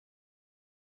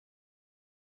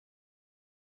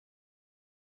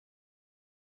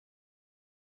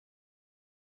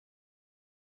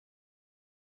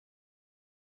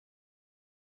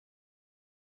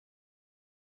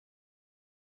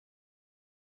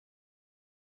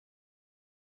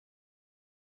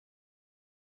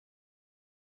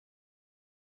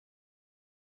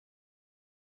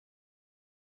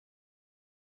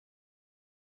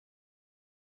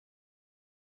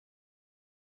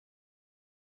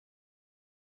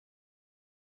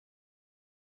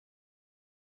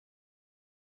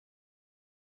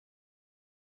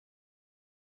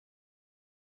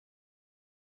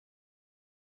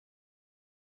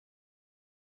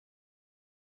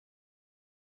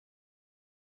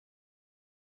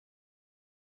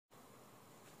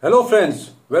Hello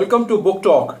friends, welcome to Book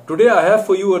Talk. Today I have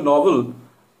for you a novel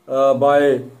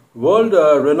by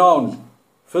world-renowned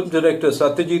film director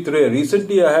Satyajit Ray.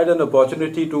 Recently I had an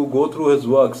opportunity to go through his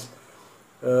works.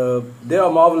 They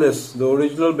are marvelous. The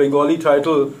original Bengali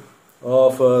title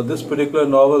of this particular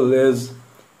novel is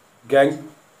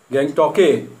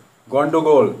Gang-tokey,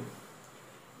 Gandogol.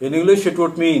 In English it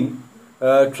would mean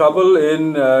Trouble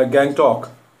in Gangtok.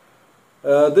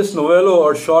 This novello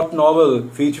or short novel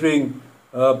featuring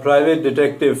private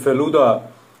detective Feluda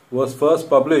was first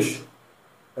published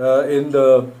in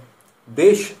the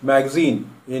Desh magazine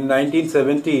in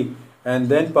 1970 and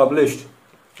then published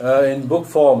in book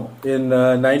form in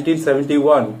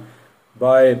 1971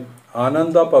 by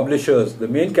Ananda Publishers. The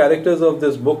main characters of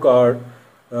this book are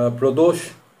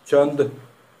Pradosh Chand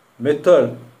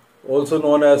Mittal, also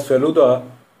known as Feluda,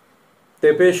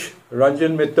 Tepesh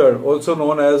Ranjan Mittal, also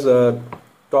known as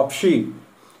Topshi,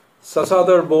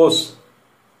 Sasadar Bose,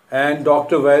 and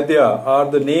Dr. Vaidya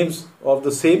are the names of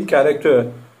the same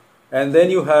character. And then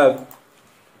you have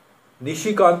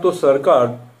Nishikanto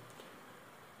Sarkar,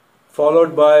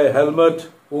 followed by Helmut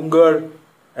Ungar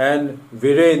and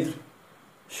Virendra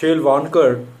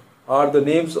Shelvankar are the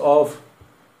names of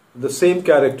the same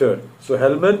character. So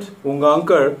Helmut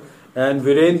Ungankar and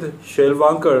Virendra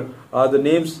Shelvankar are the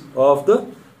names of the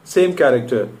same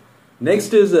character.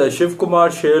 Next is Shiv Kumar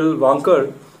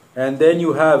Shelvankar, and then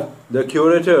you have the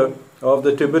curator of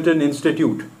the Tibetan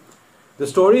Institute. The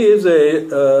story is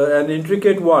an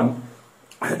intricate one.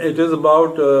 It is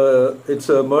about, it's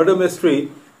a murder mystery,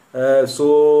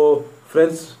 so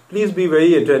friends, please be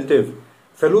very attentive.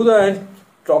 Feluda and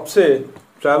Topse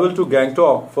travel to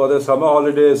Gangtok for the summer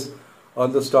holidays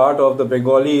on the start of the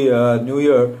Bengali New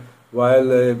Year.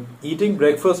 While eating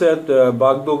breakfast at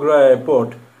Bagdogra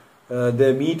airport,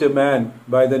 they meet a man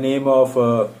by the name of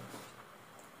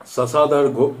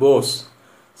Sasadar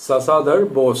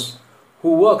Bose,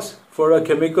 who works for a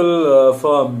chemical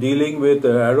firm dealing with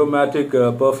aromatic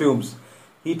perfumes.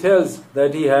 He tells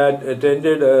that he had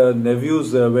attended a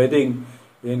nephew's wedding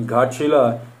in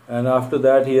Ghatshila, and after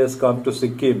that he has come to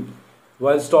Sikkim.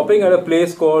 While stopping at a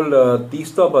place called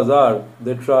Tista Bazaar,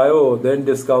 the trio then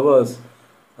discovers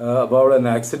about an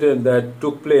accident that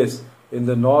took place in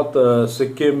the North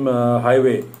Sikkim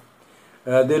highway.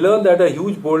 They learn that a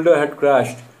huge boulder had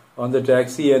crashed on the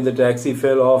taxi and the taxi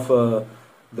fell off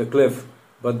the cliff,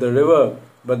 but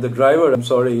the driver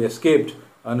escaped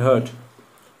unhurt.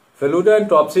 Feluda and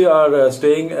Topsy are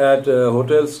staying at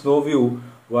Hotel Snowview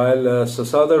while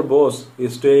Sasadar Bose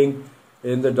is staying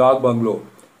in the dark bungalow.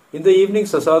 In the evening,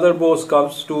 Sasadar Bose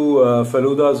comes to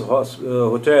Feluda's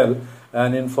hotel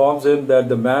and informs him that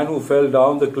the man who fell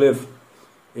down the cliff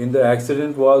in the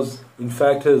accident was in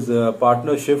fact his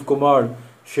partner Shiv Kumar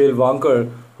Shelvankar,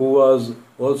 who was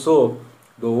also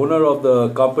the owner of the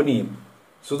company.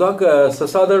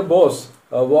 Sasadar Bose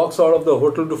walks out of the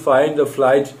hotel to find a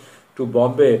flight to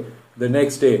Bombay the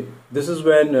next day. This is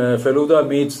when Feluda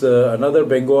meets another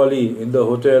Bengali in the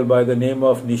hotel by the name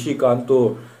of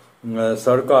Nishikanto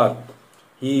Sarkar.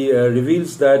 He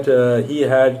reveals that he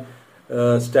had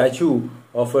a statue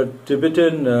of a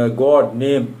Tibetan god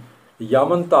named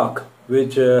Yamantak,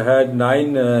 which had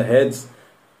 9 heads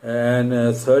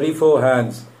and 34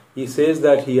 hands. He says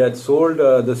that he had sold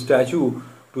the statue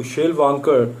to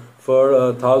Shelvankar for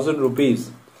 1,000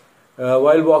 rupees.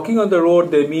 While walking on the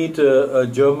road, they meet a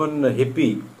German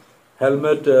hippie,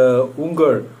 Helmut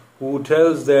Ungar, who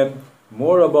tells them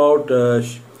more about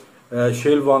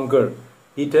Shelvankar.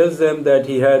 He tells them that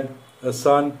he had a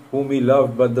son whom he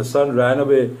loved, but the son ran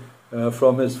away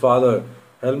from his father.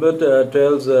 Helmut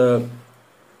tells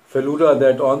Feluda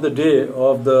that on the day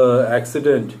of the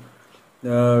accident,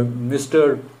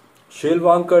 Mr.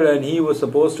 Shelvankar and he were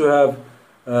supposed to have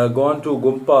gone to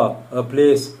Gumpa, a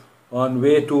place on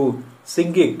way to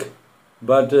Singik,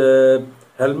 but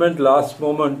Helmut last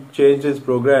moment changed his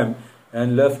program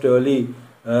and left early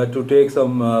to take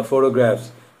some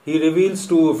photographs. He reveals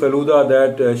to Feluda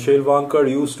that Shelvankar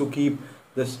used to keep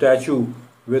the statue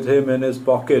with him in his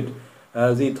pocket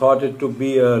as he thought it to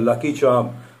be a lucky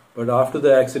charm, but after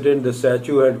the accident the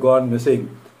statue had gone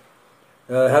missing.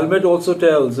 Helmut also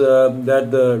tells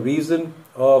that the reason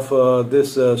of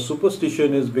this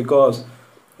superstition is because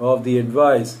of the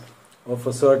advice of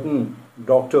a certain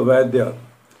Dr. Vaidya.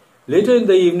 Later in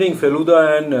the evening,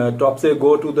 Feluda and Topse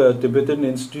go to the Tibetan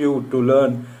Institute to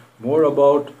learn more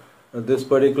about this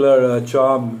particular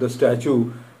charm, the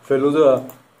statue.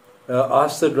 Feluda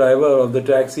asks the driver of the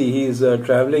taxi he is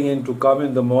traveling in to come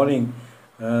in the morning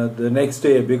the next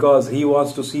day because he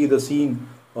wants to see the scene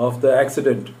of the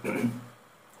accident.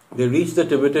 They reach the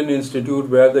Tibetan Institute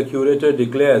where the curator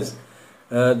declares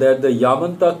that the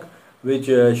Yamantak which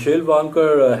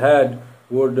Shilvankar had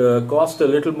would cost a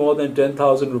little more than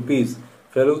 10,000 rupees.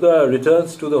 Feluda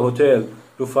returns to the hotel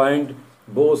to find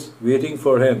Bose waiting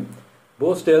for him.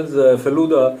 Bose tells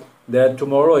Feluda that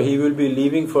tomorrow he will be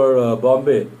leaving for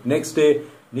Bombay. Next day,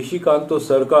 Nishikanto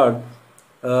Sarkar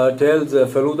tells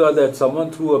Feluda that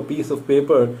someone threw a piece of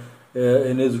paper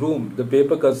in his room. The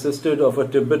paper consisted of a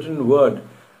Tibetan word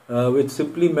which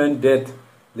simply meant death.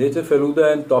 Later,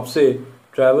 Feluda and Topse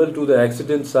travel to the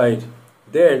accident site.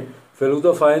 There,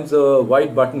 Feluda finds a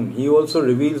white button. He also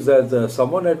reveals that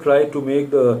someone had tried to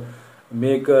make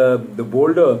the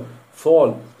boulder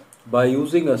fall by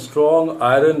using a strong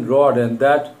iron rod, and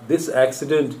that this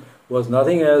accident was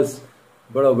nothing else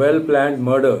but a well-planned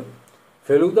murder.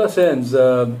 Feluda sends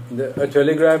a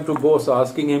telegram to Bose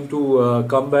asking him to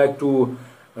come back to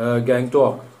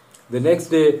Gangtok. The next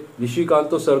day,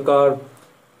 Nishikanto Sarkar,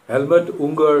 Helmut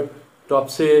Unger,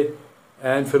 Topse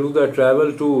and Feluda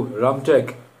travel to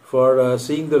Ramtek for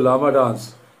seeing the Lama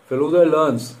dance. Feluda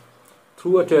learns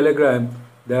through a telegram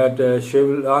that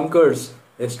Shivlankar's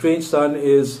estranged son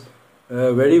is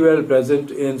very well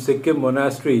present in Sikkim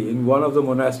monastery, in one of the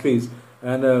monasteries,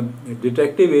 and a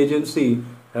detective agency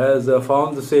has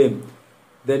found the same.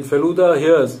 Then Feluda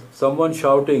hears someone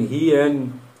shouting. He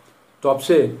and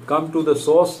Topse come to the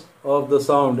source of the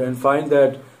sound and find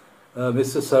that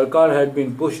Mr. Sarkar had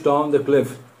been pushed down the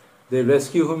cliff. They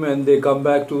rescue him and they come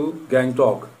back to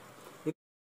Gangtok.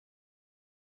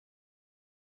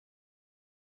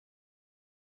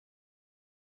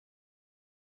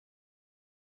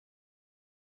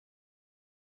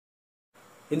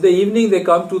 In the evening, they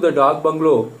come to the dark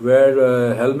bungalow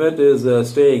where Helmut is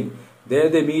staying. There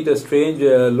they meet a strange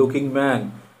looking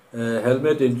man.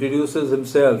 Helmut introduces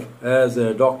himself as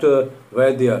Dr.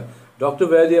 Vaidya. Dr.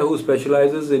 Vaidya, who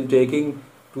specializes in talking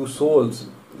to souls,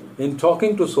 of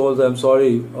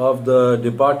the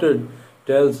departed,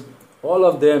 tells all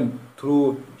of them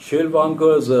through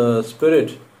Shilvankar's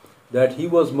spirit that he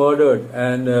was murdered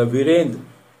and Virendra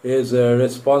is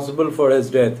responsible for his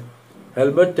death.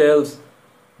 Helmut tells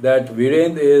that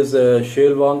Virendra is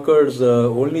Shilvankar's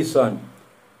only son.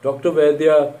 Dr.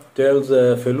 Vaidya tells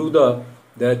Feluda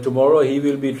that tomorrow he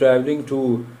will be travelling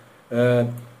to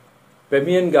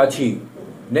Pemiangachi.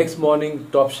 Next morning,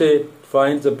 Topse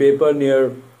finds a paper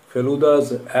near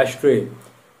Feluda's ashtray.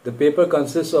 The paper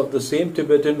consists of the same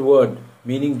Tibetan word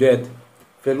meaning death.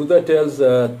 Feluda tells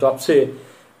Topse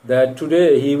that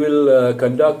today he will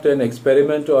conduct an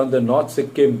experiment on the North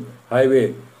Sikkim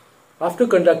highway. After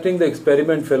conducting the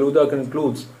experiment, Feluda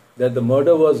concludes that the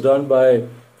murder was done by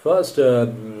first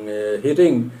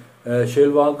hitting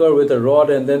Shilvankar with a rod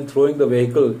and then throwing the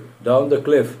vehicle down the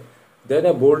cliff. Then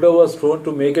a boulder was thrown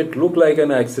to make it look like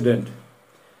an accident.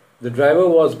 The driver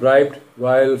was bribed.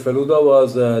 While Feluda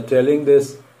was telling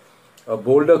this, a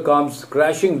boulder comes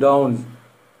crashing down.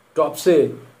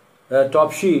 Topshi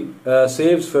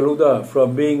saves Feluda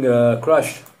from being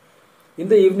crushed. In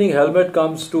the evening, Helmut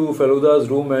comes to Feluda's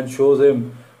room and shows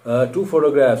him two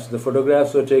photographs. The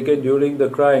photographs were taken during the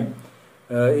crime.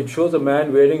 It shows a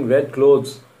man wearing red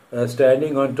clothes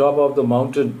standing on top of the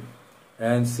mountain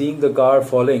and seeing the car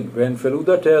falling. When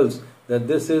Feluda tells that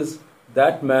this is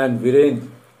that man, Virendra,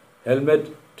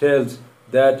 Helmut tells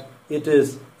that it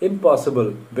is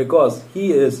impossible because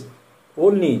he is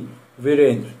only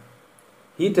Virendra.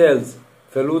 He tells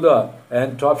Feluda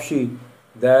and Topshi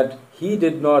that he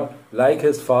did not like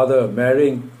his father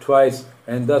marrying twice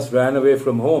and thus ran away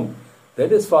from home. Then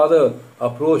his father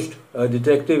approached a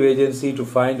detective agency to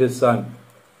find his son.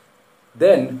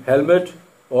 Then Helmut,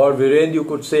 or Virendra you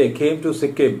could say, came to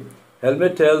Sikkim.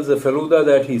 Helmut tells Feluda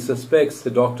that he suspects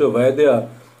Dr. Vaidya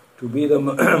to be the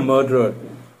murderer.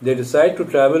 They decide to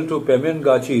travel to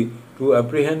Pemiangachi to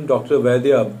apprehend Dr.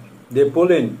 Vaidya. They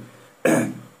pull in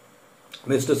Mr.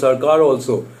 Sarkar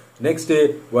also. Next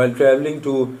day, while travelling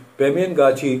to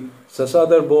Pemiangachi,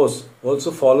 Sasadar Bose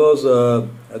also follows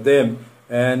them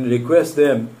and requests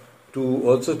them to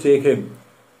also take him.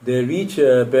 They reach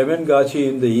Pemiangachi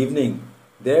in the evening.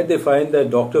 There they find that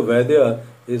Dr. Vaidya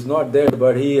is not there,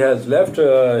 but he has left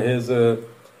his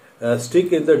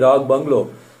stick in the dark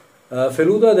bungalow.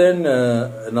 Feluda then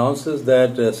announces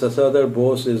that Sasadar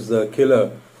Bose is the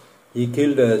killer. He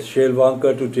killed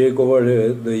Shilvankar to take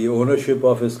over the ownership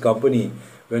of his company.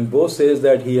 When Bose says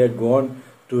that he had gone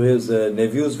to his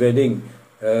nephew's wedding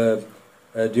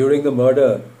during the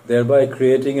murder, thereby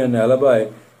creating an alibi,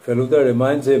 Feluda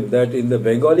reminds him that in the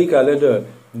Bengali calendar,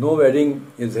 no wedding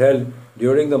is held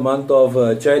during the month of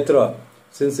Chaitra,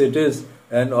 since it is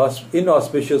an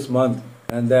inauspicious month,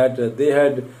 and that they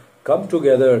had come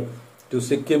together to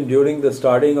Sikkim during the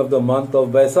starting of the month of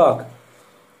Baisakh.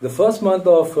 the first month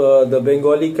of the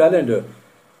Bengali calendar.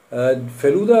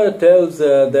 Feluda tells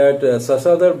that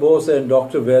Sasadhar Bose and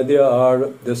Dr. Vaidya are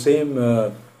the same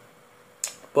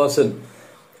person.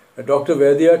 Dr.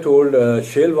 Vaidya told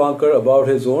Shelvankar about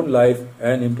his own life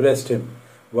and impressed him.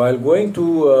 While going to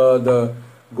the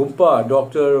Gumpa,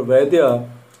 Dr. Vaidya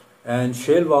and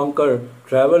Shelvankar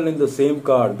traveled in the same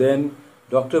car. Then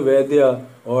Dr. Vaidya,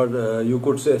 or you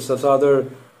could say Sasadhar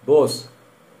Bose,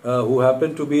 who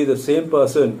happened to be the same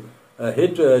person,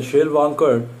 hit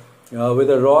Shelvankar with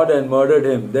a rod and murdered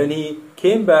him. Then he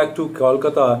came back to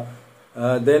Kolkata.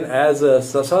 Then as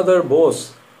Sasadhar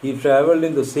Bose, he travelled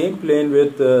in the same plane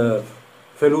with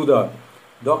Feluda.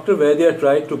 Dr. Vaidya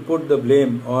tried to put the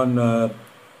blame on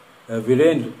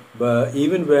Virendra, but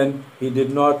even when he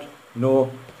did not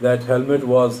know that helmet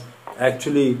was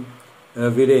actually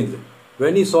Virendra.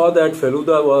 When he saw that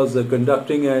Feluda was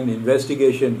conducting an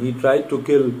investigation, he tried to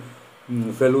kill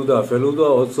Feluda. Feluda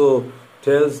also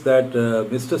tells that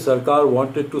Mr. Sarkar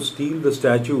wanted to steal the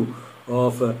statue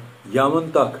of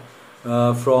Yamantak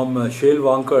from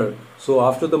Shelvankar. So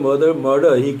after the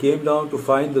murder, he came down to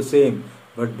find the same,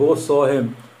 but Bose saw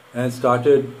him and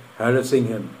started harassing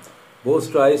him. Bose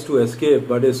tries to escape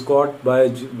but is caught by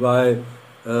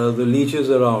the leeches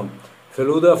around.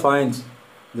 Feluda finds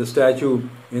the statue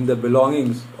in the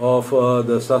belongings of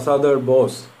the Sasadhar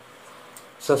Bose.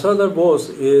 Sasadhar Bose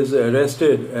is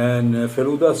arrested and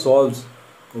Feluda solves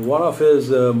one of his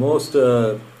most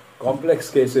complex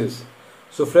cases.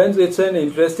 So friends, it's an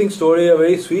interesting story, a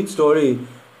very sweet story.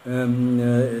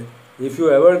 If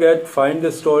you ever find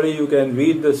this story, you can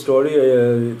read the story.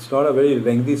 It's not a very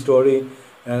lengthy story,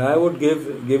 and I would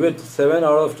give it 7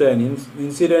 out of 10.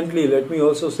 Incidentally, let me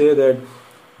also say that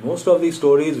most of these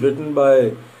stories written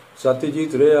by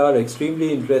Satyajit Ray are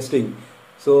extremely interesting.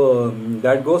 So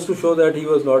that goes to show that he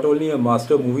was not only a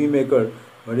master movie maker,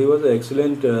 but he was an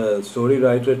excellent story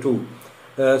writer too.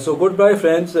 So goodbye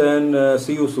friends, and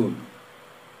see you soon.